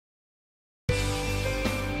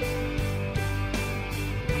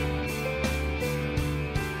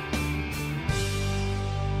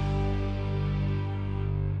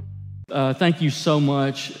Thank you so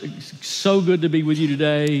much. So good to be with you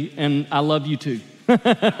today, and I love you too.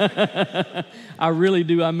 I really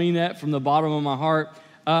do. I mean that from the bottom of my heart.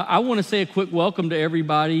 I want to say a quick welcome to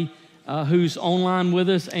everybody who's online with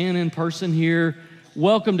us and in person here.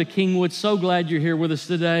 Welcome to Kingwood. So glad you're here with us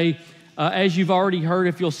today. As you've already heard,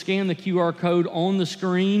 if you'll scan the QR code on the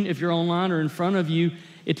screen, if you're online or in front of you,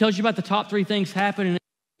 it tells you about the top 3 things happening in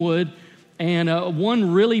Kingwood. And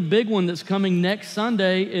one really big one that's coming next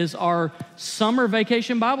Sunday is our Summer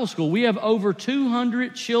Vacation Bible School. We have over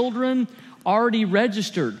 200 children already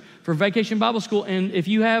registered for Vacation Bible School. And if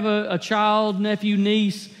you have a child, nephew,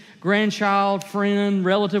 niece, grandchild, friend,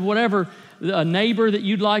 relative, whatever, a neighbor that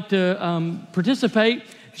you'd like to participate,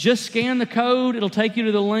 just scan the code. It'll take you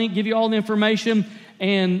to the link, give you all the information,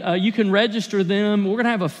 and you can register them. We're going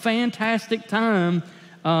to have a fantastic time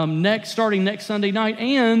starting next Sunday night.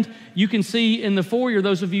 And you can see in the foyer,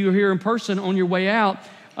 those of you who are here in person on your way out,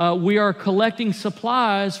 we are collecting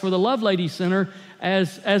supplies for the Lovelady Center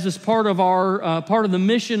as is part of our part of the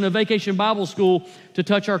mission of Vacation Bible School to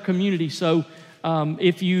touch our community. So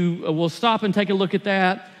if you will stop and take a look at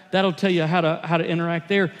that, that'll tell you how to interact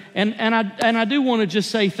there. And I do want to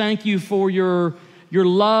just say thank you for your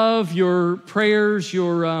love, your prayers,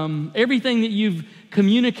 your everything that you've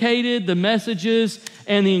communicated, the messages,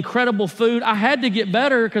 and the incredible food. I had to get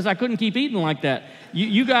better because I couldn't keep eating like that.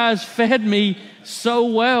 You guys fed me so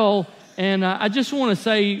well, and I just want to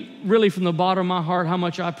say really from the bottom of my heart how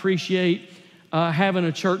much I appreciate having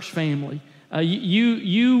a church family.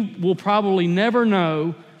 You will probably never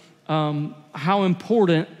know how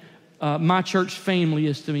important my church family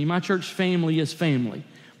is to me. My church family is family.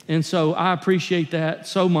 And so I appreciate that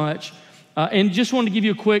so much. And just wanted to give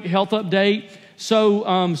you a quick health update.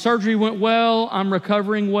 So surgery went well. I'm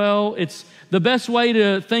recovering well. It's the best way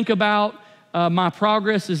to think about my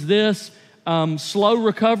progress is this: slow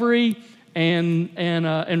recovery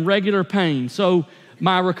and regular pain. So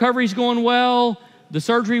my recovery's going well. The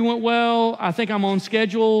surgery went well. I think I'm on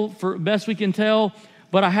schedule for best we can tell.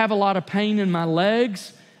 But I have a lot of pain in my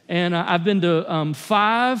legs, and I've been to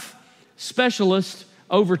 5 specialists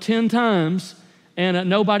over 10 times, and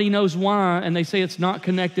nobody knows why, and they say it's not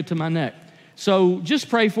connected to my neck. So just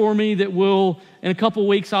pray for me that in a couple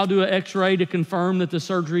weeks, I'll do an x-ray to confirm that the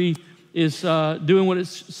surgery is doing what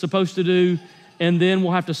it's supposed to do, and then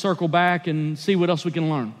we'll have to circle back and see what else we can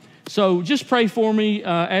learn. So just pray for me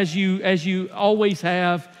as you always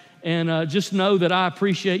have, and just know that I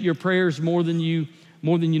appreciate your prayers more than you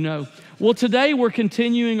know. Well, today we're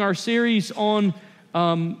continuing our series on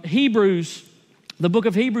Hebrews, the book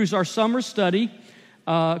of Hebrews, our summer study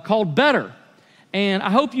called Better. And I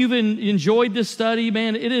hope you've enjoyed this study,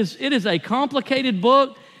 man. It is a complicated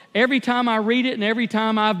book. Every time I read it and every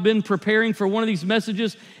time I've been preparing for one of these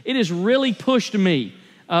messages, it has really pushed me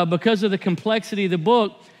because of the complexity of the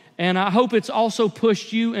book. And I hope it's also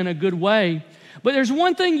pushed you in a good way. But there's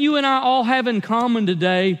one thing you and I all have in common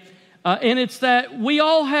today, and it's that we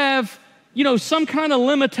all have, some kind of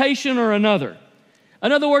limitation or another.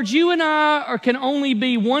 In other words, you and I can only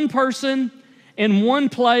be one person in one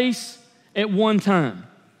place at one time.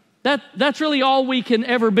 That's really all we can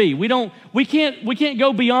ever be. We can't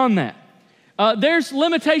go beyond that. There's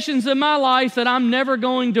limitations in my life that I'm never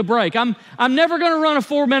going to break. I'm never going to run a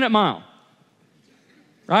 4-minute mile.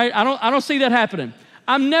 Right? I don't see that happening.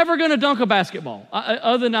 I'm never going to dunk a basketball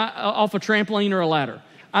other than off a trampoline or a ladder.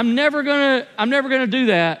 I'm never going to do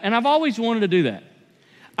that, and I've always wanted to do that.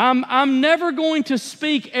 I'm never going to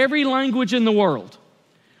speak every language in the world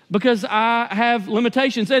because I have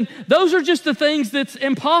limitations. And those are just the things that's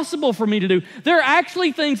impossible for me to do. There are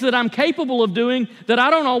actually things that I'm capable of doing that I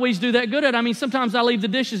don't always do that good at. I mean, sometimes I leave the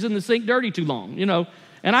dishes in the sink dirty too long,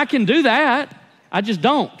 and I can do that. I just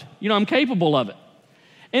don't. I'm capable of it.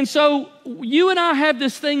 And so you and I have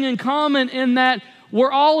this thing in common in that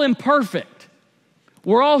we're all imperfect.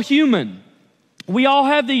 We're all human. We all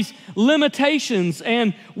have these limitations,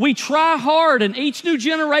 and we try hard, and each new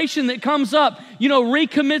generation that comes up,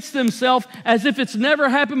 recommits themselves as if it's never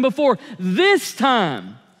happened before. This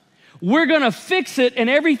time, we're going to fix it, and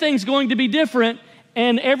everything's going to be different,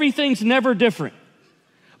 and everything's never different.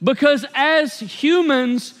 Because as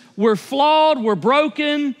humans, we're flawed, we're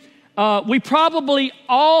broken. We probably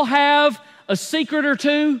all have a secret or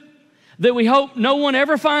two that we hope no one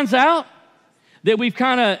ever finds out, that we've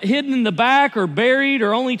kind of hidden in the back or buried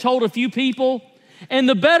or only told a few people. And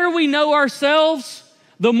the better we know ourselves,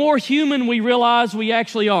 the more human we realize we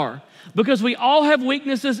actually are. Because we all have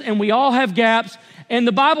weaknesses and we all have gaps. And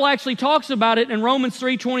the Bible actually talks about it in Romans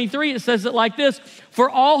 3:23. It says it like this: for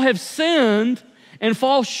all have sinned and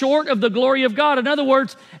fall short of the glory of God. In other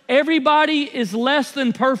words, everybody is less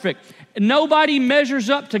than perfect. nobody measures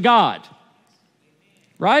up to God,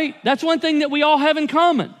 right? That's one thing that we all have in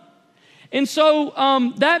common. And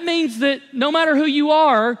so that means that no matter who you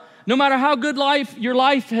are, no matter how good your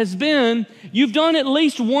life has been, you've done at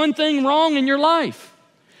least one thing wrong in your life,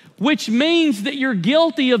 which means that you're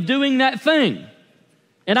guilty of doing that thing.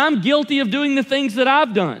 And I'm guilty of doing the things that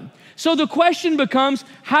I've done. So the question becomes,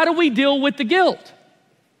 how do we deal with the guilt?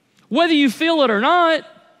 Whether you feel it or not,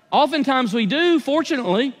 oftentimes we do,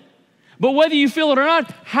 fortunately, but whether you feel it or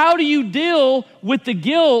not, how do you deal with the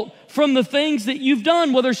guilt from the things that you've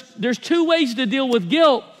done? Well, there's two ways to deal with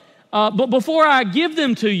guilt, but before I give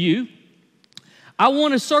them to you, I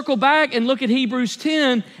want to circle back and look at Hebrews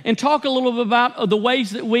 10 and talk a little bit about the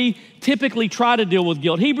ways that we typically try to deal with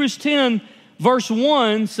guilt. Hebrews 10 verse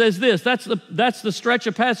 1 says this. That's the stretch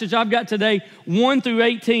of passage I've got today, 1 through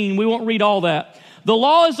 18. We won't read all that. The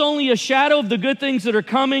law is only a shadow of the good things that are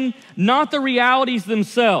coming, not the realities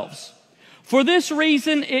themselves. For this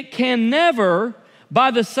reason, it can never,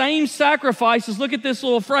 by the same sacrifices, look at this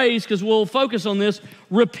little phrase because we'll focus on this,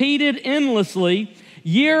 repeated endlessly,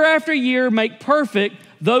 year after year, make perfect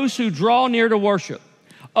those who draw near to worship.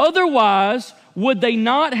 Otherwise, would they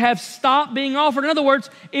not have stopped being offered? In other words,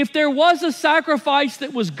 if there was a sacrifice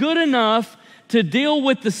that was good enough to deal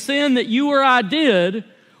with the sin that you or I did,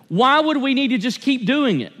 why would we need to just keep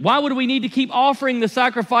doing it? Why would we need to keep offering the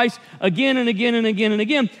sacrifice again and again and again and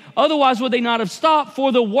again? Otherwise, would they not have stopped?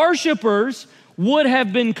 For the worshipers would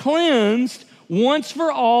have been cleansed once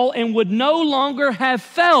for all and would no longer have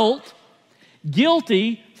felt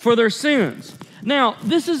guilty for their sins. Now,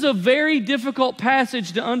 this is a very difficult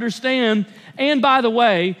passage to understand. And by the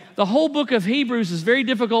way, the whole book of Hebrews is very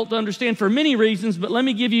difficult to understand for many reasons, but let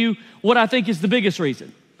me give you what I think is the biggest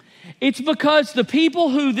reason. It's because the people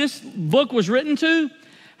who this book was written to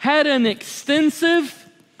had an extensive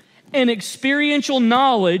and experiential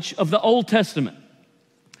knowledge of the Old Testament.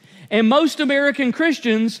 And most American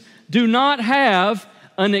Christians do not have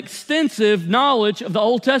an extensive knowledge of the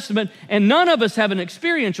Old Testament, and none of us have an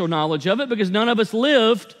experiential knowledge of it because none of us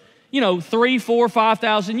lived, 3, 4,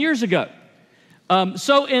 5,000 years ago.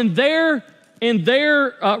 So in their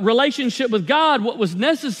relationship with God, what was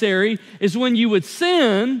necessary is when you would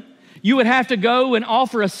sin, you would have to go and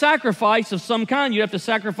offer a sacrifice of some kind. You'd have to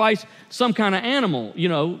sacrifice some kind of animal,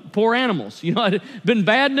 poor animals. It'd been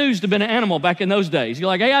bad news to have been an animal back in those days. You're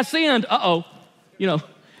like, hey, I sinned.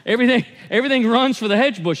 Everything runs for the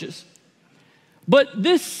hedge bushes. But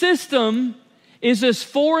this system is as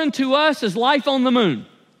foreign to us as life on the moon.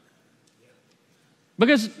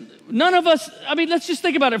 Because none of us, let's just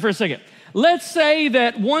think about it for a second. Let's say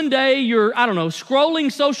that one day you're,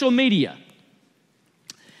 scrolling social media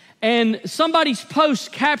and somebody's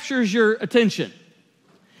post captures your attention.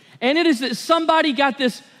 And it is that somebody got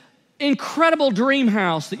this incredible dream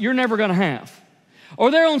house that you're never going to have.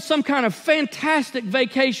 Or they're on some kind of fantastic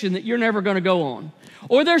vacation that you're never going to go on.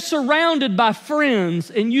 Or they're surrounded by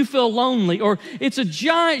friends and you feel lonely. Or it's a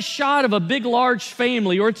giant shot of a big, large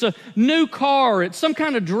family. Or it's a new car. It's some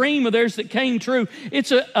kind of dream of theirs that came true.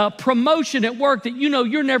 It's a promotion at work that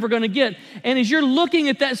you're never going to get. And as you're looking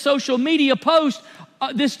at that social media post,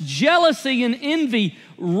 this jealousy and envy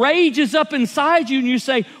rages up inside you and you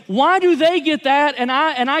say, why do they get that and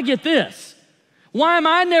I get this? Why am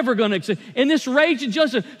I never going to accept? And this rage and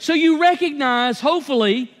jealousy. So you recognize,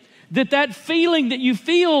 hopefully, that feeling that you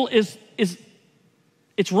feel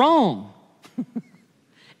it's wrong.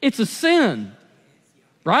 It's a sin,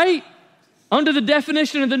 right? Under the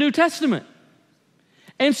definition of the New Testament.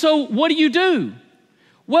 And so what do?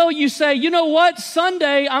 Well, you say, you know what?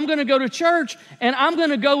 Sunday, I'm going to go to church and I'm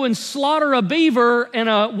going to go and slaughter a beaver and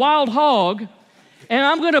a wild hog and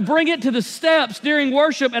I'm going to bring it to the steps during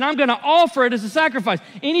worship and I'm going to offer it as a sacrifice.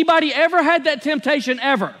 Anybody ever had that temptation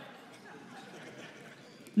ever?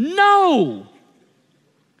 No.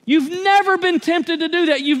 You've never been tempted to do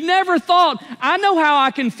that. You've never thought, I know how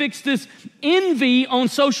I can fix this envy on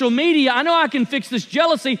social media. I know I can fix this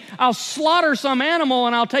jealousy. I'll slaughter some animal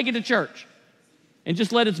and I'll take it to church and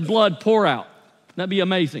just let its blood pour out. That'd be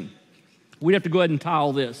amazing. We'd have to go ahead and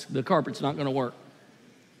tile this. The carpet's not going to work.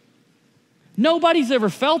 Nobody's ever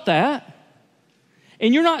felt that.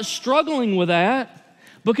 And you're not struggling with that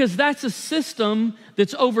because that's a system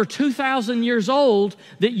that's over 2,000 years old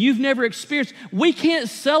that you've never experienced. We can't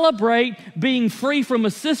celebrate being free from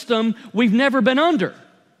a system we've never been under.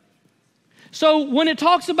 So when it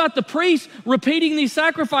talks about the priests repeating these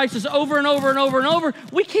sacrifices over and over and over and over,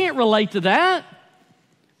 we can't relate to that.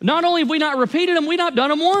 Not only have we not repeated them, we've not done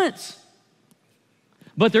them once.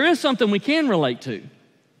 But there is something we can relate to.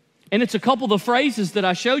 And it's a couple of the phrases that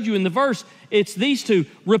I showed you in the verse. It's these two,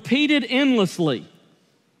 repeated endlessly.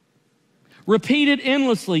 repeated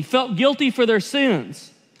endlessly, felt guilty for their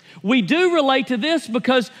sins. We do relate to this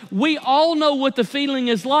because we all know what the feeling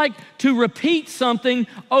is like to repeat something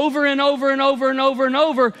over and over and over and over and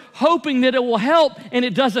over, hoping that it will help, and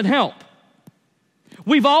it doesn't help.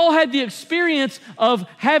 We've all had the experience of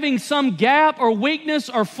having some gap or weakness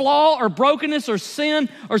or flaw or brokenness or sin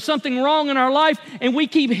or something wrong in our life, and we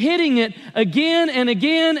keep hitting it again and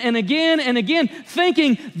again and again and again,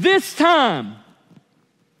 thinking, this time,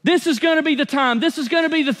 this is going to be the time, this is going to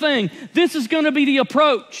be the thing, this is going to be the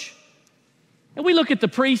approach. And we look at the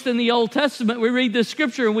priest in the Old Testament, we read this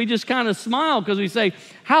scripture, and we just kind of smile because we say,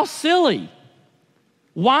 how silly.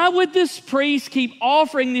 Why would this priest keep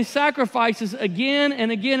offering these sacrifices again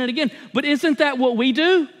and again and again? But isn't that what we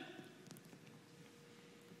do?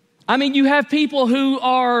 I mean, you have people who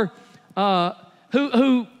are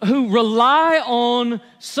who rely on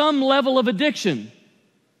some level of addiction.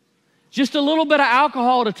 Just a little bit of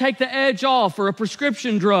alcohol to take the edge off, or a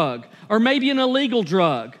prescription drug, or maybe an illegal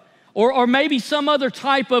drug. Or maybe some other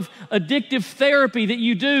type of addictive therapy that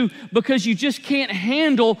you do because you just can't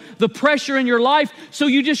handle the pressure in your life. So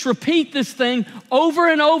you just repeat this thing over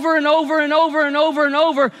and over and over and over and over and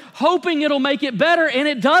over, hoping it'll make it better, and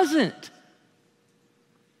it doesn't.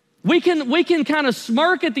 We can kind of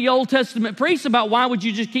smirk at the Old Testament priests about why would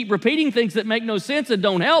you just keep repeating things that make no sense and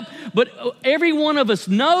don't help. But every one of us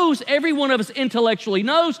knows, every one of us intellectually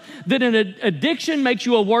knows that an addiction makes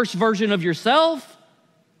you a worse version of yourself.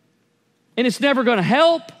 And it's never going to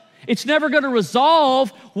help. It's never going to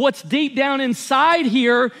resolve what's deep down inside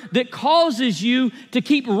here that causes you to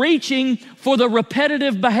keep reaching for the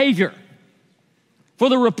repetitive behavior, for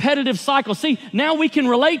the repetitive cycle. See, now we can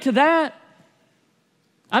relate to that.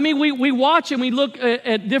 I mean, we watch and we look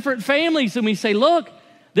at different families and we say, look,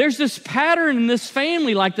 there's this pattern in this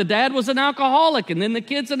family, like the dad was an alcoholic, and then the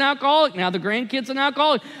kid's an alcoholic, now the grandkid's an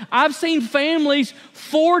alcoholic. I've seen families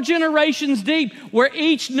 4 generations deep where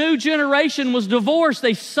each new generation was divorced.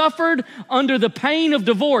 They suffered under the pain of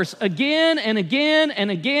divorce again and again and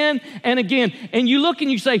again and again. And you look and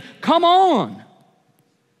you say, come on.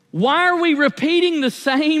 Why are we repeating the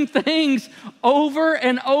same things over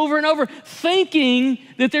and over and over, thinking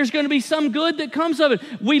that there's going to be some good that comes of it?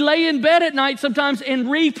 We lay in bed at night sometimes and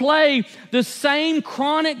replay the same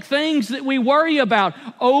chronic things that we worry about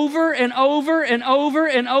over and over and over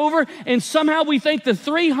and over, and somehow we think the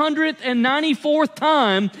 394th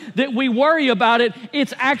time that we worry about it,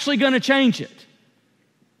 it's actually going to change it.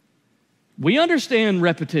 We understand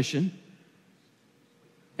repetition.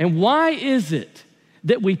 And why is it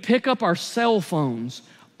that we pick up our cell phones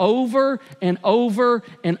over and over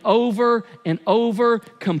and over and over,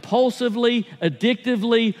 compulsively,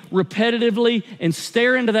 addictively, repetitively, and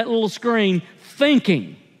stare into that little screen,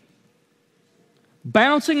 thinking,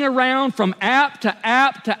 bouncing around from app to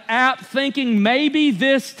app to app, thinking maybe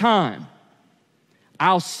this time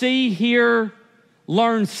I'll see, hear,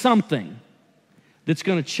 learn something that's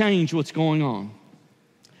going to change what's going on.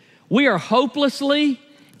 We are hopelessly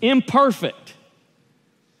imperfect.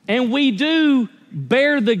 And we do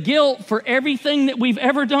bear the guilt for everything that we've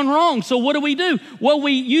ever done wrong. So what do? Well,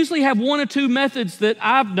 we usually have 1 or 2 methods that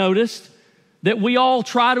I've noticed that we all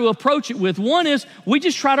try to approach it with. One is we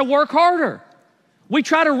just try to work harder. We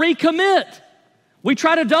try to recommit. We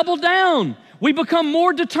try to double down. We become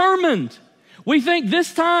more determined. We think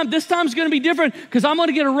this time's going to be different because I'm going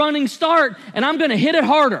to get a running start and I'm going to hit it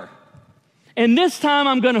harder. And this time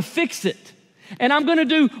I'm going to fix it. And I'm going to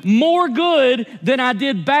do more good than I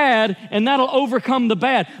did bad, and that'll overcome the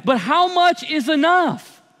bad. But how much is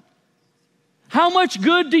enough? How much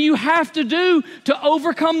good do you have to do to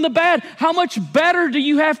overcome the bad? How much better do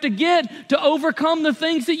you have to get to overcome the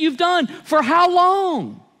things that you've done? For how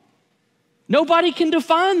long? Nobody can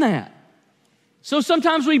define that. So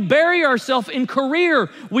sometimes we bury ourselves in career.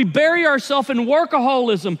 We bury ourselves in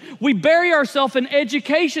workaholism. We bury ourselves in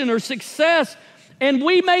education or success. And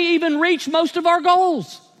we may even reach most of our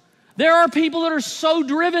goals. There are people that are so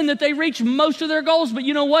driven that they reach most of their goals, but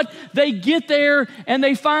you know what? They get there and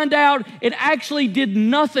they find out it actually did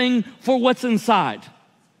nothing for what's inside.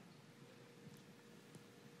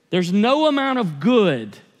 There's no amount of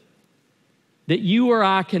good that you or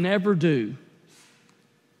I can ever do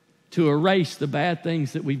to erase the bad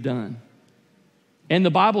things that we've done. And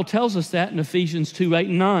the Bible tells us that in Ephesians 2:8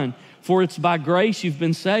 and 9. For it's by grace you've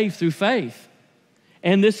been saved through faith.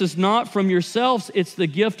 And this is not from yourselves, it's the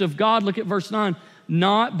gift of God. Look at verse 9.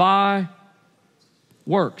 Not by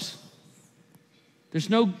works. There's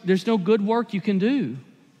no good work you can do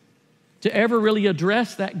to ever really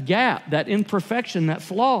address that gap, that imperfection, that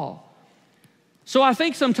flaw. So I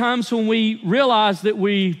think sometimes when we realize that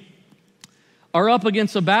we are up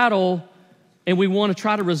against a battle and we want to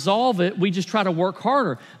try to resolve it, we just try to work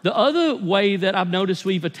harder. The other way that I've noticed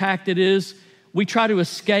we've attacked it is we try to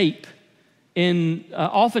escape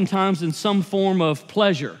oftentimes in some form of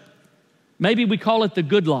pleasure. Maybe we call it the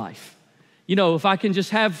good life. You know, if I can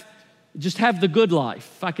just have the good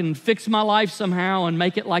life, if I can fix my life somehow and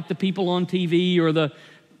make it like the people on TV or the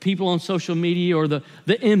people on social media or the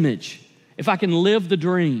image, if I can live the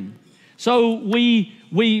dream. So we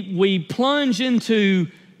plunge into,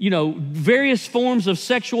 various forms of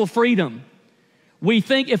sexual freedom. We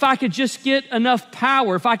think if I could just get enough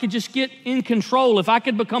power, if I could just get in control, if I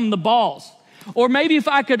could become the boss, or maybe if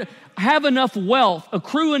I could have enough wealth,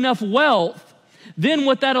 accrue enough wealth, then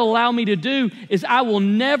what that'll allow me to do is I will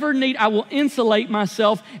insulate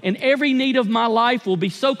myself, and every need of my life will be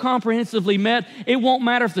so comprehensively met. It won't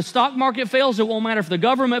matter if the stock market fails. It won't matter if the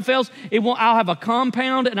government fails. I'll have a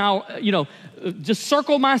compound, and I'll, just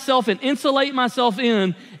circle myself and insulate myself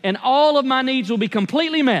in, and all of my needs will be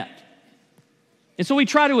completely met. And so we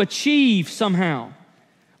try to achieve somehow,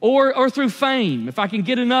 or through fame. If I can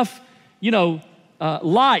get enough,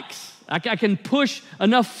 likes, I can push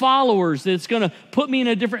enough followers that it's going to put me in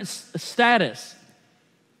a different status.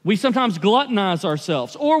 We sometimes gluttonize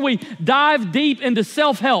ourselves, or we dive deep into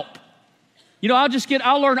self-help.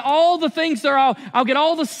 I'll learn all the things there are. I'll get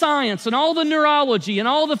all the science and all the neurology and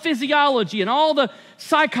all the physiology and all the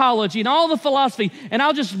psychology and all the philosophy, and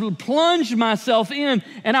I'll just plunge myself in,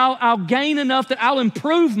 and I'll gain enough that I'll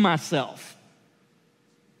improve myself.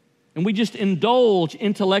 And we just indulge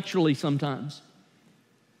intellectually sometimes.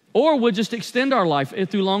 Or we'll just extend our life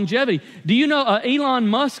through longevity. Do you know Elon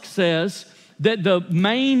Musk says that the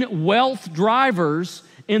main wealth drivers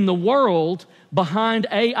in the world behind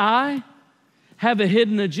AI have a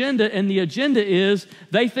hidden agenda, and the agenda is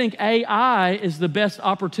they think AI is the best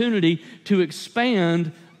opportunity to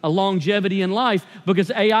expand a longevity in life because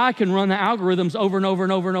AI can run the algorithms over and over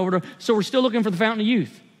and over and over. So we're still looking for the fountain of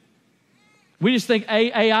youth. We just think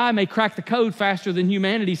AI may crack the code faster than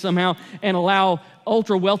humanity somehow and allow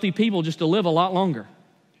ultra-wealthy people just to live a lot longer.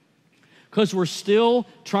 Because we're still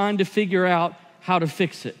trying to figure out how to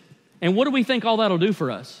fix it. And what do we think all that'll do for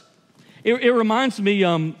us? It reminds me,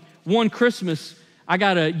 one Christmas, I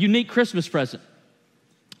got a unique Christmas present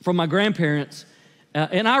from my grandparents.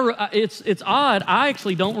 It's odd. I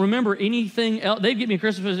actually don't remember anything else. They give me a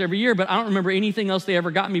Christmas present every year, but I don't remember anything else they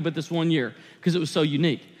ever got me but this one year because it was so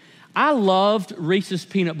unique. I loved Reese's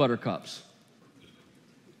peanut butter cups.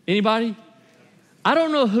 Anybody? I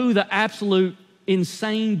don't know who the absolute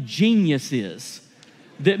insane genius is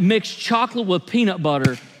that mixed chocolate with peanut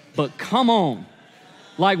butter, but come on.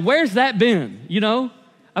 Like, where's that been,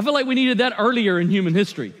 I feel like we needed that earlier in human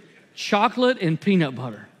history. Chocolate and peanut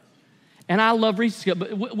butter. And I love Reese's cups.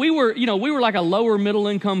 But we were like a lower middle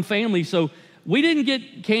income family, so we didn't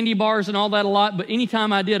get candy bars and all that a lot, but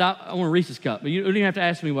anytime I did, I want a Reese's cup. But you don't even have to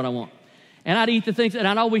ask me what I want. And I'd eat the things, and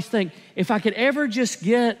I'd always think, if I could ever just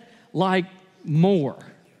get like more,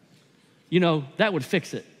 that would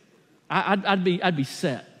fix it. I'd be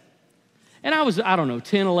set. And I was,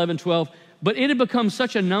 10, 11, 12, but it had become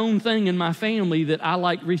such a known thing in my family that I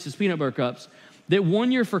liked Reese's peanut butter cups that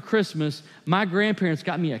one year for Christmas, my grandparents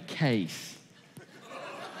got me a case.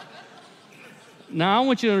 Now, I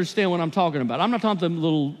want you to understand what I'm talking about. I'm not talking about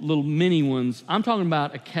the little mini ones. I'm talking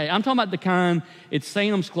about a case. I'm talking about the kind, it's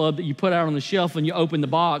Sam's Club that you put out on the shelf and you open the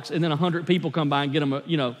box and then 100 people come by and get them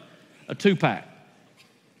a two-pack.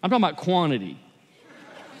 I'm talking about quantity.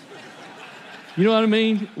 You know what I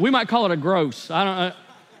mean? We might call it a gross.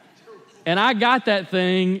 And I got that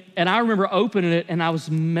thing, and I remember opening it, and I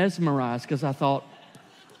was mesmerized because I thought,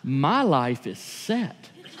 my life is set.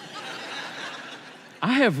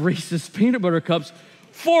 I have Reese's peanut butter cups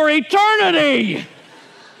for eternity.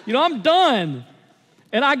 I'm done.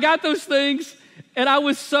 And I got those things, and I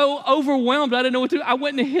was so overwhelmed, I didn't know what to do. I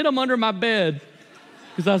went and hid them under my bed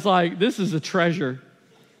because I was like, this is a treasure.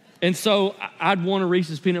 And so I'd want a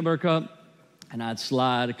Reese's peanut butter cup, and I'd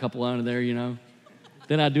slide a couple under there,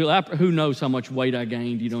 Then I'd do it. Who knows how much weight I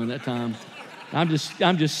gained, in that time. I'm just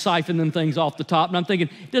siphoning them things off the top, and I'm thinking,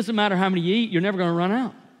 it doesn't matter how many you eat, you're never going to run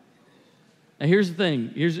out. Now, here's the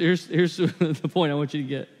thing. Here's the point I want you to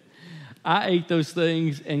get. I ate those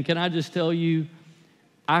things, and can I just tell you,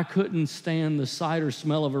 I couldn't stand the sight or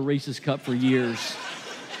smell of a Reese's cup for years.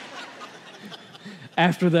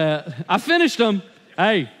 After that, I finished them.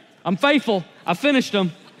 Hey, I'm faithful. I finished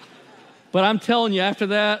them. But I'm telling you, after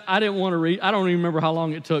that, I didn't want to read. I don't even remember how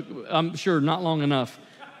long it took. I'm sure not long enough.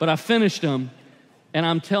 But I finished them, and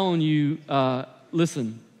I'm telling you,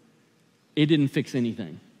 listen, it didn't fix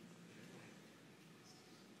anything.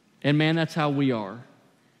 And man, that's how we are.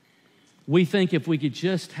 We think if we could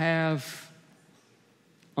just have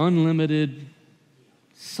unlimited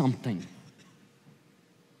something.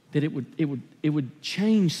 That it would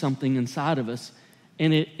change something inside of us,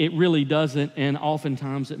 and it really doesn't, and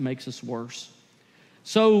oftentimes it makes us worse.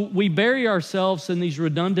 So we bury ourselves in these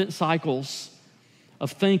redundant cycles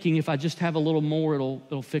of thinking, if I just have a little more,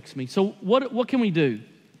 it'll fix me. So what can we do?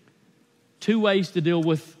 2 ways to deal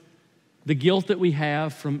with the guilt that we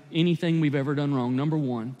have from anything we've ever done wrong. Number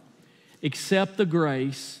 1, accept the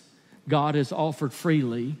grace God has offered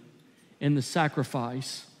freely in the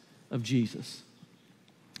sacrifice of Jesus.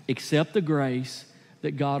 Accept the grace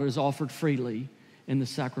that God has offered freely in the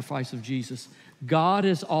sacrifice of Jesus. God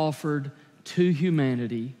has offered to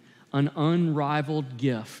humanity an unrivaled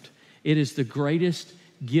gift. It is the greatest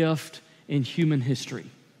gift in human history.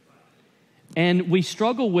 And we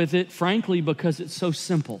struggle with it, frankly, because it's so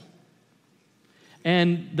simple.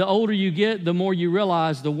 And the older you get, the more you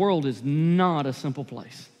realize the world is not a simple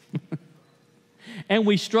place. And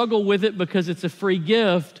we struggle with it because it's a free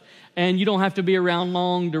gift, and you don't have to be around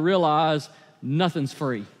long to realize nothing's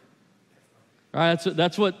free. Right?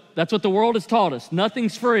 That's what the world has taught us.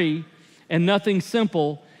 Nothing's free and nothing's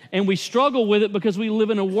simple. And we struggle with it because we live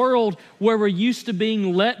in a world where we're used to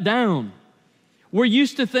being let down. We're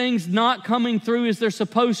used to things not coming through as they're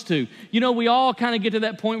supposed to. You know, we all kind of get to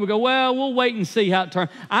that point where we go, well, we'll wait and see how it turns.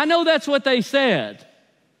 I know that's what they said,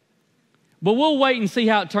 but we'll wait and see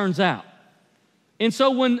how it turns out. And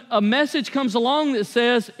so when a message comes along that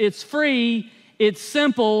says it's free, it's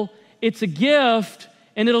simple, it's a gift,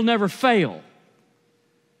 and it'll never fail,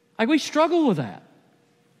 like we struggle with that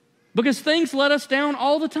because things let us down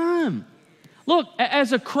all the time. Look,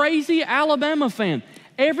 as a crazy Alabama fan,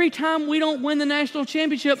 every time we don't win the national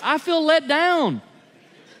championship, I feel let down.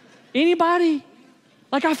 Anybody?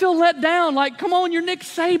 Like, I feel let down. Like, come on, you're Nick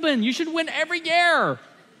Saban. You should win every year.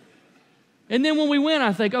 And then when we win,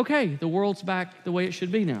 I think, okay, the world's back the way it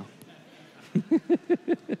should be now.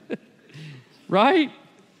 Right?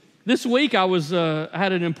 This week I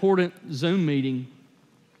had an important Zoom meeting,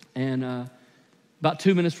 and about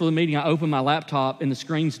 2 minutes before the meeting, I opened my laptop and the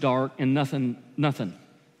screen's dark and nothing.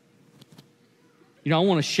 You know, I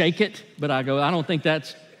want to shake it, but I don't think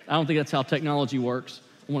that's how technology works.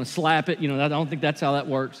 I want to slap it, I don't think that's how that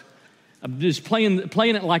works. I'm just playing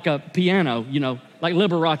it like a piano, like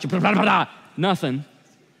Liberace, blah, blah, blah, blah, nothing.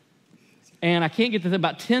 And I can't get the thing.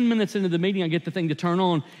 About 10 minutes into the meeting, I get the thing to turn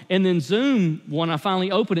on, and then Zoom, when I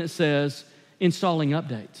finally open it, says, installing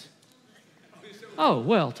updates. Oh,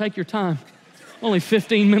 well, take your time. Only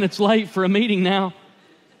 15 minutes late for a meeting now.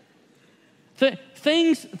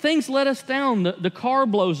 Things let us down. The car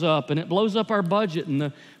blows up, and it blows up our budget, and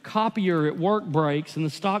the copier at work breaks, and the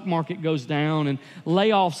stock market goes down, and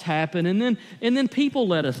layoffs happen, and then people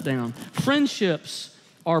let us down. Friendships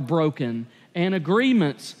are broken, and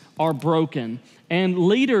agreements are broken, and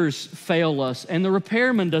leaders fail us, and the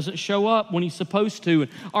repairman doesn't show up when he's supposed to,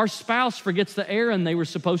 and our spouse forgets the errand they were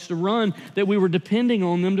supposed to run that we were depending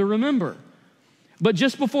on them to remember. But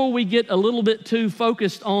just before we get a little bit too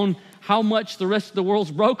focused on how much the rest of the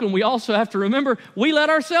world's broken, we also have to remember we let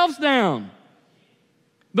ourselves down.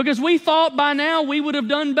 Because we thought by now we would have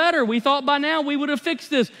done better. We thought by now we would have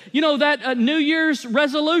fixed this. That New Year's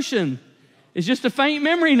resolution is just a faint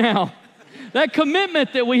memory now. That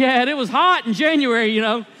commitment that we had, it was hot in January,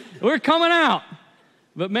 we're coming out.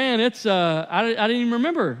 But man, it's, I didn't even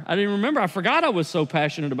remember. I forgot I was so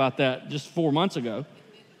passionate about that just 4 months ago.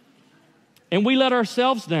 And we let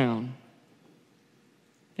ourselves down.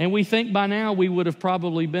 And we think by now we would have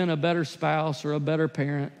probably been a better spouse or a better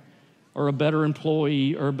parent or a better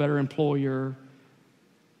employee or a better employer.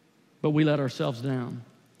 But we let ourselves down.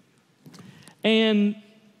 And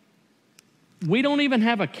we don't even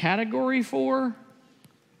have a category for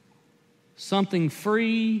something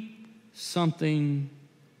free, something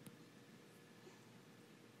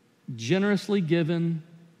generously given,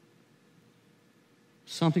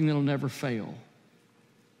 something that'll never fail.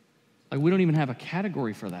 Like, we don't even have a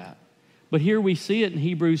category for that. But here we see it in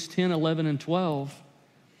Hebrews 10, 11, and 12.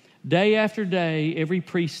 Day after day, every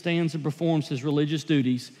priest stands and performs his religious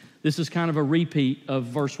duties. This is kind of a repeat of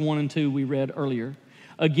verse 1 and 2 we read earlier.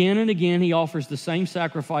 Again and again, he offers the same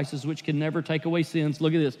sacrifices which can never take away sins.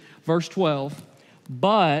 Look at this, verse 12.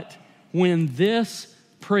 But when this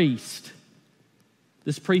priest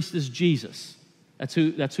is Jesus. That's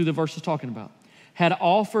who the verse is talking about. Had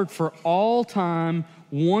offered for all time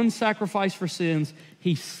one sacrifice for sins,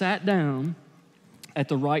 he sat down at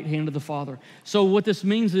the right hand of the Father. So what this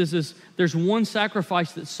means is there's one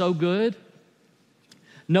sacrifice that's so good,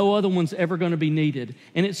 no other one's ever going to be needed.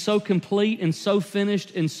 And it's so complete and so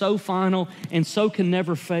finished and so final and so can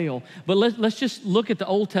never fail. But let's just look at the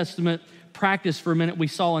Old Testament practice for a minute we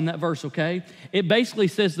saw in that verse, okay? It basically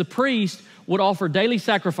says the priest would offer daily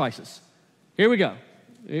sacrifices. Here we go.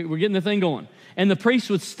 We're getting the thing going. And the priest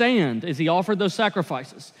would stand as he offered those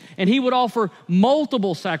sacrifices. And he would offer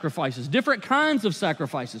multiple sacrifices, different kinds of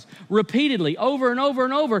sacrifices, repeatedly, over and over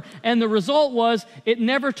and over. And the result was it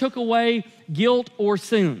never took away guilt or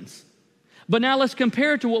sins. But now let's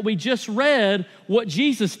compare it to what we just read, what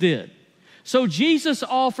Jesus did. So Jesus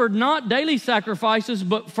offered not daily sacrifices,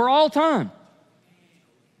 but for all time.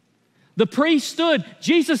 The priest stood.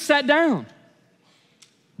 Jesus sat down.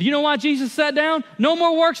 Do you know why Jesus sat down? No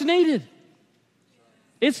more works needed.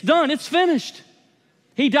 It's done. It's finished.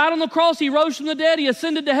 He died on the cross. He rose from the dead. He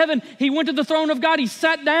ascended to heaven. He went to the throne of God. He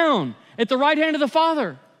sat down at the right hand of the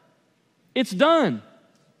Father. It's done.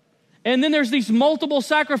 And then there's these multiple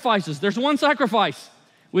sacrifices. There's one sacrifice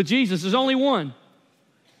with Jesus. There's only one.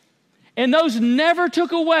 And those never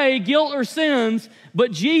took away guilt or sins,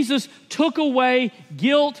 but Jesus took away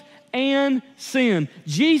guilt and sin.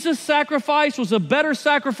 Jesus' sacrifice was a better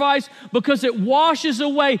sacrifice because it washes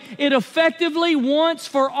away. It effectively, once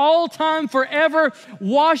for all time, forever,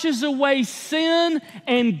 washes away sin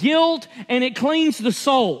and guilt, and it cleans the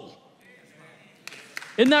soul.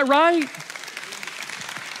 Isn't that right?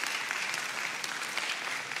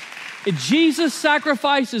 Jesus'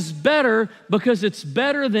 sacrifice is better because it's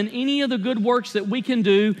better than any of the good works that we can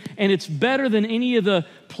do, and it's better than any of the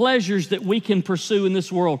pleasures that we can pursue in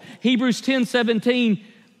this world. Hebrews 10:17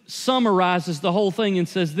 summarizes the whole thing and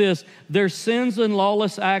says this: their sins and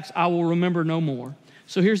lawless acts I will remember no more.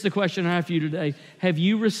 So here's the question I have for you today. Have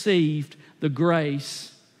you received the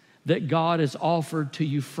grace that God has offered to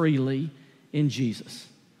you freely in Jesus?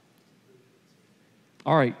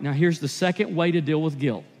 All right, now here's the second way to deal with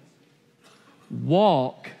guilt.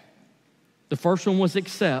 Walk. The first one was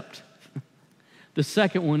accept. The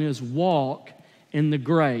second one is walk in the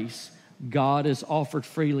grace God has offered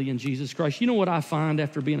freely in Jesus Christ. You know what I find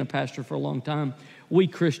after being a pastor for a long time? We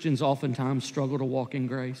Christians oftentimes struggle to walk in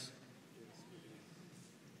grace.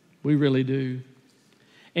 We really do.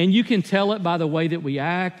 And you can tell it by the way that we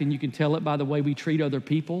act, and you can tell it by the way we treat other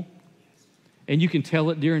people, and you can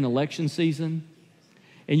tell it during election season,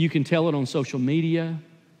 and you can tell it on social media.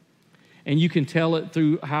 And you can tell it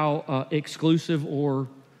through how exclusive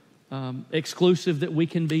that we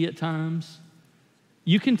can be at times.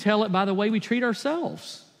 You can tell it by the way we treat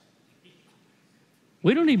ourselves.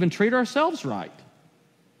 We don't even treat ourselves right.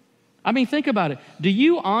 I mean, think about it. Do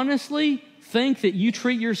you honestly think that you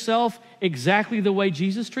treat yourself exactly the way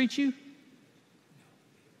Jesus treats you?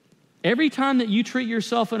 Every time that you treat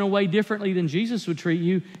yourself in a way differently than Jesus would treat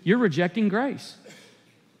you, you're rejecting grace.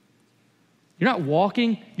 You're not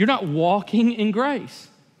walking in grace.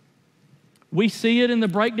 We see it in the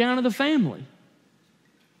breakdown of the family,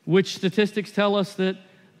 which statistics tell us that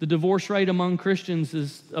the divorce rate among Christians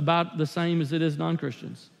is about the same as it is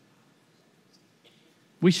non-Christians.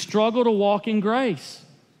 We struggle to walk in grace.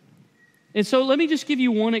 And so let me just give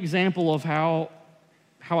you one example of how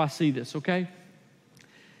I see this, okay?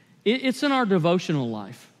 It's in our devotional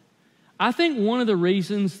life. I think one of the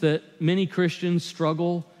reasons that many Christians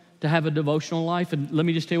struggle to have a devotional life, and let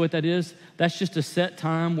me just tell you what that is. That's just a set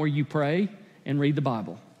time where you pray and read the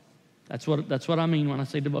Bible. That's what I mean when I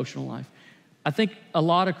say devotional life. I think a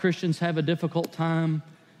lot of Christians have a difficult time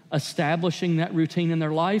establishing that routine in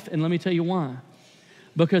their life, and let me tell you why.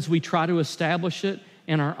 Because we try to establish it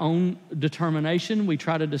in our own determination. We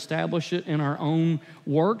try to establish it in our own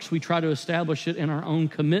works. We try to establish it in our own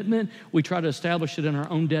commitment. We try to establish it in our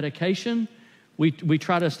own dedication. We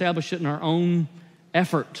try to establish it in our own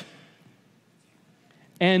effort.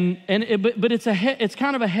 But it's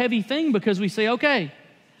kind of a heavy thing because we say, okay,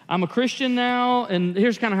 I'm a Christian now, and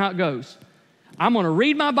here's kind of how it goes. I'm going to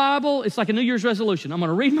read my Bible. It's like a New Year's resolution. I'm going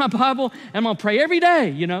to read my Bible, and I'm going to pray every day,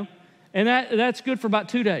 you know. And that's good for about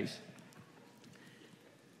 2 days.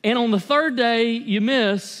 And on the third day, you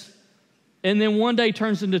miss, and then 1 day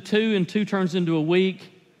turns into 2, and 2 turns into a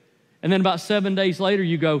week. And then about 7 days later,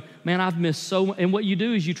 you go, man, I've missed so much. And what you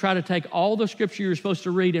do is you try to take all the scripture you're supposed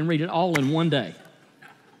to read and read it all in 1 day.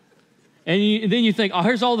 And then you think, oh,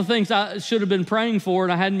 here's all the things I should have been praying for,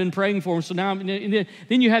 and I hadn't been praying for them. So now,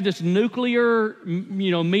 then you have this nuclear,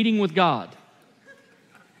 meeting with God.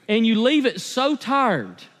 And you leave it so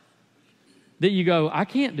tired that you go, I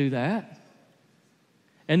can't do that.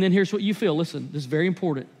 And then here's what you feel. Listen, this is very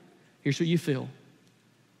important. Here's what you feel.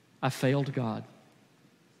 I failed God.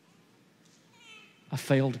 I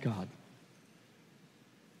failed God.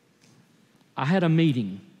 I had a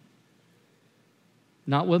meeting.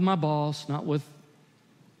 Not with my boss, not with,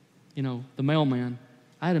 the mailman.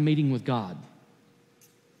 I had a meeting with God.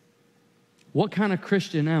 What kind of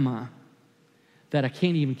Christian am I that I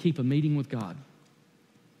can't even keep a meeting with God?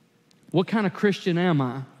 What kind of Christian am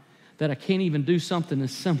I that I can't even do something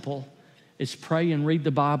as simple as pray and read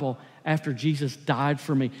the Bible after Jesus died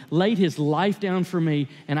for me, laid his life down for me,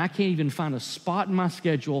 and I can't even find a spot in my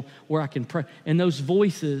schedule where I can pray? And those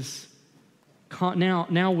voices,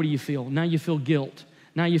 now what do you feel? Now you feel guilt.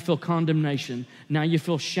 Now you feel condemnation. Now you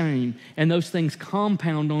feel shame. And those things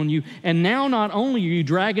compound on you. And now not only are you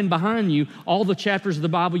dragging behind you all the chapters of the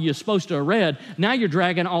Bible you're supposed to have read, now you're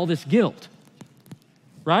dragging all this guilt,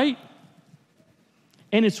 right?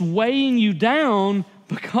 And it's weighing you down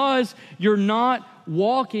because you're not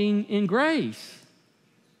walking in grace.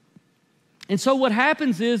 And so what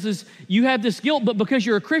happens is you have this guilt, but because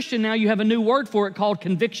you're a Christian now, you have a new word for it called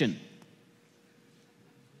conviction.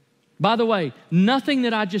 By the way, nothing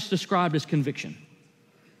that I just described is conviction.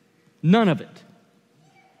 None of it.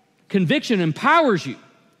 Conviction empowers you.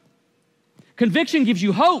 Conviction gives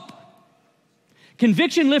you hope.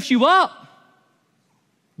 Conviction lifts you up.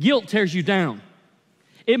 Guilt tears you down.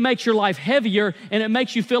 It makes your life heavier, and it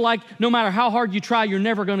makes you feel like no matter how hard you try, you're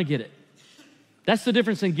never going to get it. That's the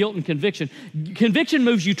difference in guilt and conviction. Conviction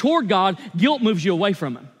moves you toward God. Guilt moves you away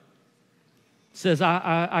from Him. It says,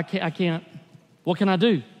 I can't. What can I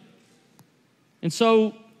do? And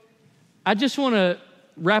so I just want to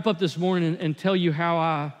wrap up this morning and tell you how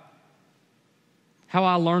I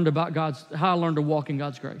learned how I learned to walk in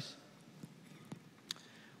God's grace.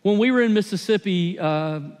 When we were in Mississippi,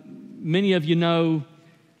 many of you know,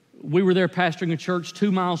 we were there pastoring a church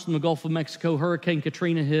 2 miles from the Gulf of Mexico. Hurricane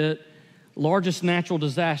Katrina hit, largest natural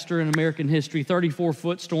disaster in American history.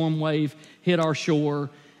 34-foot storm wave hit our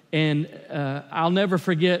shore. And I'll never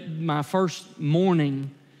forget my first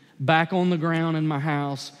morning back on the ground in my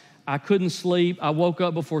house. I couldn't sleep. I woke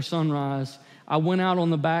up before sunrise. I went out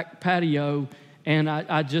on the back patio, and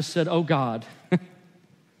I just said, oh, God,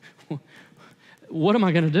 what am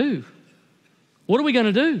I going to do? What are we going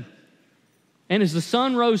to do? And as the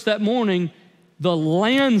sun rose that morning, the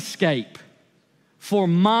landscape for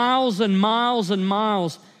miles and miles and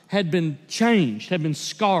miles had been changed, had been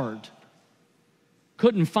scarred.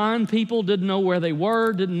 Couldn't find people, didn't know where they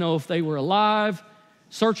were, didn't know if they were alive.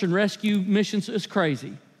 Search and rescue missions is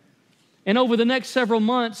crazy. And over the next several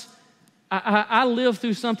months, I lived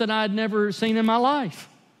through something I had never seen in my life.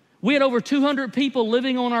 We had over 200 people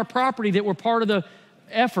living on our property that were part of the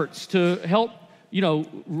efforts to help,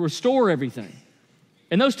 restore everything.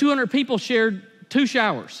 And those 200 people shared 2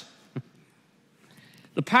 showers.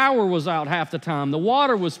 The power was out half the time. The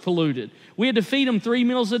water was polluted. We had to feed them 3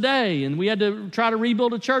 meals a day, and we had to try to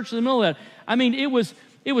rebuild a church in the middle of that. I mean, it was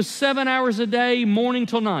 7 hours a day, morning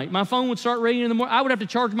till night. My phone would start ringing in the morning. I would have to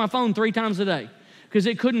charge my phone 3 times a day because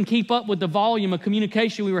it couldn't keep up with the volume of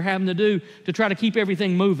communication we were having to do to try to keep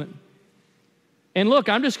everything moving. And look,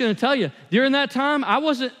 I'm just going to tell you, during that time,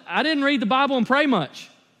 I didn't read the Bible and pray much.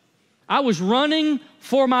 I was running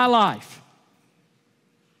for my life.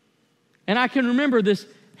 And I can remember this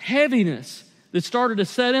heaviness that started to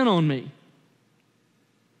set in on me.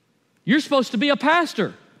 You're supposed to be a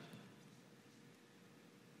pastor.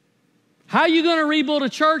 How are you going to rebuild a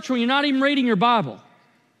church when you're not even reading your Bible?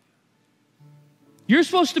 You're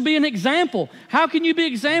supposed to be an example. How can you be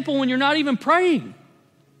an example when you're not even praying?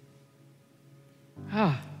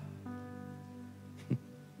 I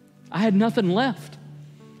had nothing left.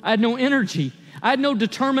 I had no energy. I had no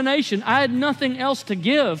determination. I had nothing else to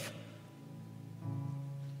give.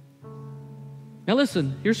 Now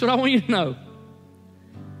listen, here's what I want you to know.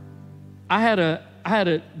 I had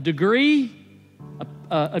a degree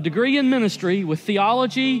in ministry with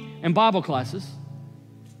theology and Bible classes.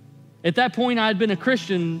 At that point, I had been a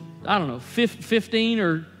Christian, 15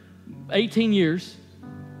 or 18 years.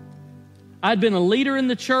 I'd been a leader in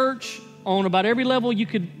the church on about every level you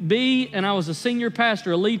could be, and I was a senior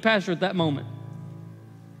pastor, a lead pastor at that moment.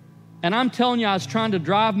 And I'm telling you, I was trying to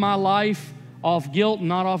drive my life off guilt and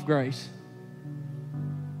not off grace.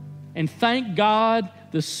 And thank God,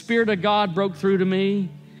 the Spirit of God broke through to me.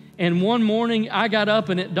 And one morning, I got up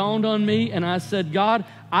and it dawned on me, and I said, God,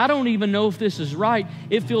 I don't even know if this is right.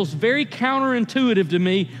 It feels very counterintuitive to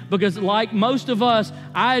me because like most of us,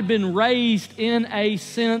 I had been raised in a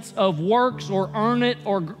sense of works or earn it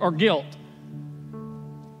or guilt.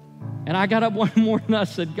 And I got up one morning and I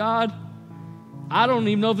said, God, I don't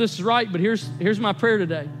even know if this is right, but here's my prayer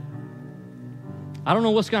today. I don't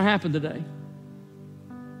know what's going to happen today.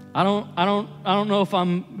 I don't know if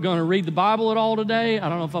I'm going to read the Bible at all today. I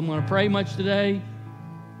don't know if I'm going to pray much today.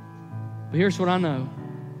 But here's what I know.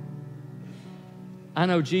 I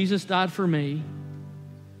know Jesus died for me,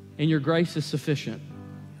 and your grace is sufficient.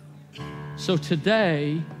 So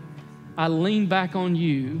today, I lean back on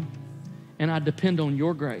you, and I depend on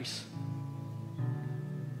your grace.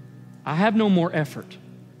 I have no more effort.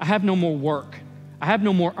 I have no more work. I have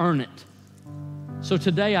no more earn it. So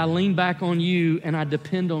today I lean back on you and I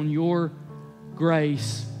depend on your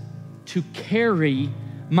grace to carry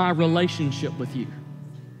my relationship with you.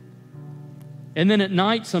 And then at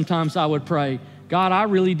night sometimes I would pray, God, I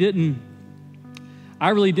really didn't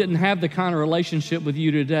have the kind of relationship with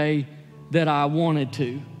you today that I wanted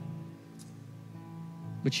to.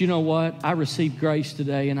 But you know what? I received grace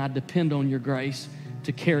today and I depend on your grace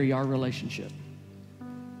to carry our relationship.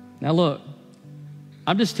 Now look,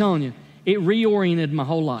 I'm just telling you, it reoriented my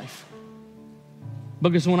whole life.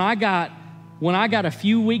 Because when I got a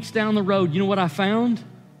few weeks down the road, you know what I found?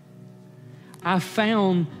 I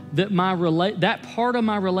found that that part of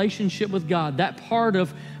my relationship with God, that part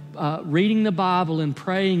of reading the Bible and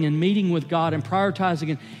praying and meeting with God and prioritizing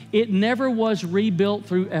it, it never was rebuilt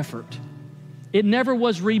through effort. It never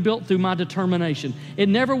was rebuilt through my determination. It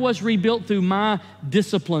never was rebuilt through my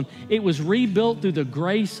discipline. It was rebuilt through the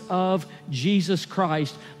grace of Jesus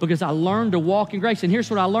Christ because I learned to walk in grace. And here's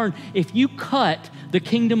what I learned. If you cut the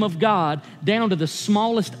kingdom of God down to the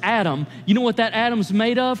smallest atom, you know what that atom's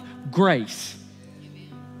made of? Grace.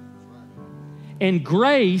 And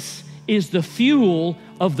grace is the fuel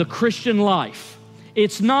of the Christian life.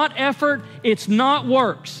 It's not effort. It's not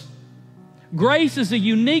works. Grace is a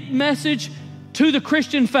unique message to the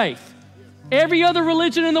Christian faith. Every other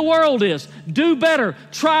religion in the world is do better,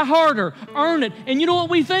 try harder, earn it. And you know what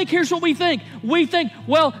we think? Here's what we think. We think,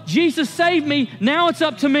 well, Jesus saved me, now it's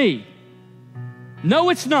up to me. No,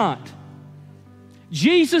 it's not.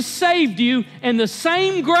 Jesus saved you, and the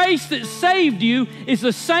same grace that saved you is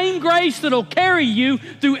the same grace that'll carry you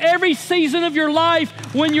through every season of your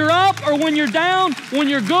life, when you're up or when you're down, when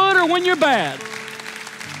you're good or when you're bad.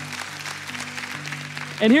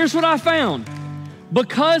 And here's what I found.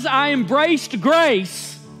 Because I embraced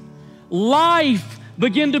grace, life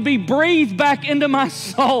began to be breathed back into my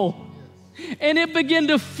soul. And it began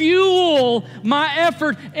to fuel my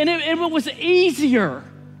effort, and it was easier.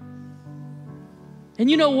 And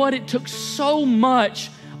you know what? It took so much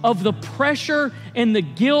of the pressure and the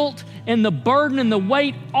guilt and the burden and the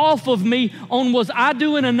weight off of me on was I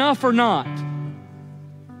doing enough or not?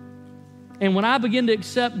 And when I began to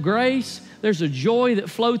accept grace, there's a joy that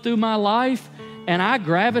flowed through my life, and I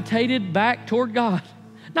gravitated back toward God.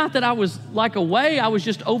 Not that I was like away, I was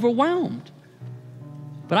just overwhelmed.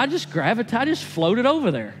 But I just floated over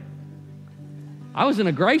there. I was in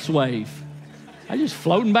a grace wave. I just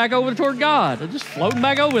floating back over toward God. I just floating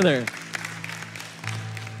back over there.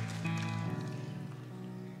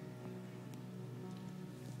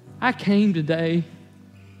 I came today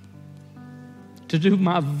to do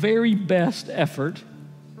my very best effort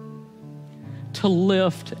to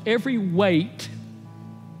lift every weight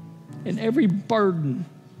and every burden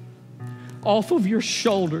off of your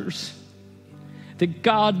shoulders that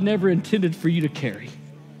God never intended for you to carry.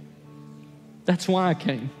 That's why I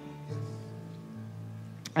came.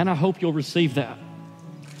 And I hope you'll receive that.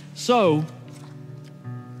 So,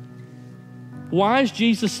 why is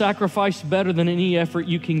Jesus' sacrifice better than any effort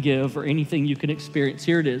you can give or anything you can experience?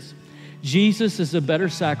 Here it is. Jesus is a better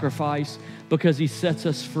sacrifice because he sets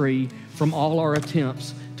us free from all our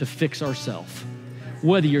attempts to fix ourselves,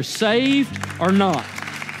 whether you're saved or not.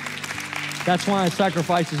 That's why a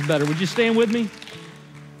sacrifice is better. Would you stand with me?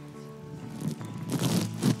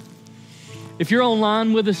 If you're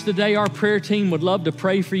online with us today, our prayer team would love to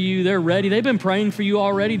pray for you. They're ready. They've been praying for you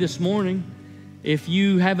already this morning. If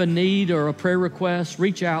you have a need or a prayer request,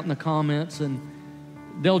 reach out in the comments and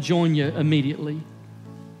they'll join you immediately.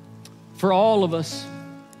 For all of us,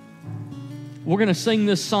 we're going to sing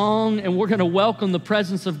this song and we're going to welcome the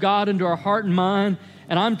presence of God into our heart and mind.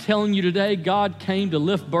 And I'm telling you today, God came to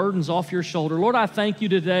lift burdens off your shoulder. Lord, I thank you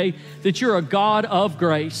today that you're a God of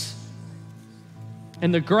grace.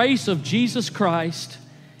 And the grace of Jesus Christ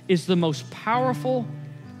is the most powerful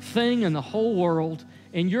thing in the whole world.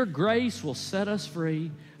 And your grace will set us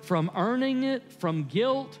free from earning it, from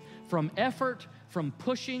guilt, from effort, from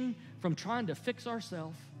pushing, from trying to fix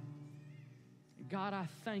ourselves. God, I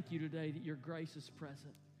thank you today that your grace is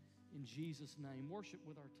present. In Jesus' name, worship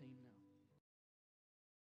with our team now.